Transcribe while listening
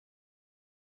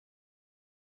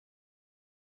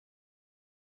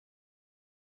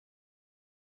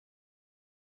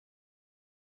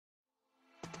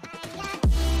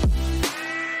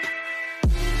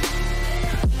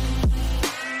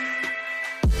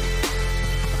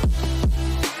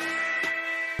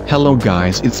Hello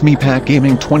guys, it's me Pack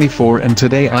Gaming 24 and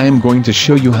today I am going to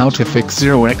show you how to fix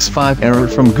 0x5 error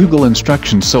from Google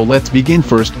instructions. So let's begin.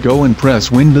 First go and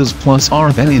press Windows plus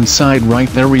R, then inside right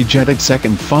there rejected.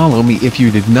 Second follow me. If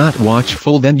you did not watch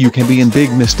full then you can be in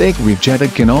big mistake.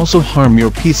 Rejected can also harm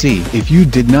your PC if you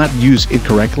did not use it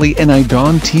correctly, and I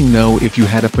don't know if you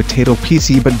had a potato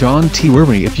PC, but don't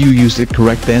worry, if you used it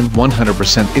correct then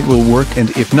 100% it will work, and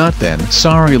if not then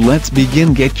sorry. Let's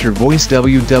begin. Get your voice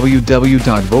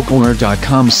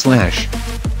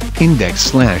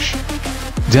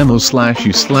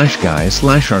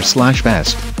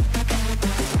www.vocalware.com/index/demo/u/guy/r/best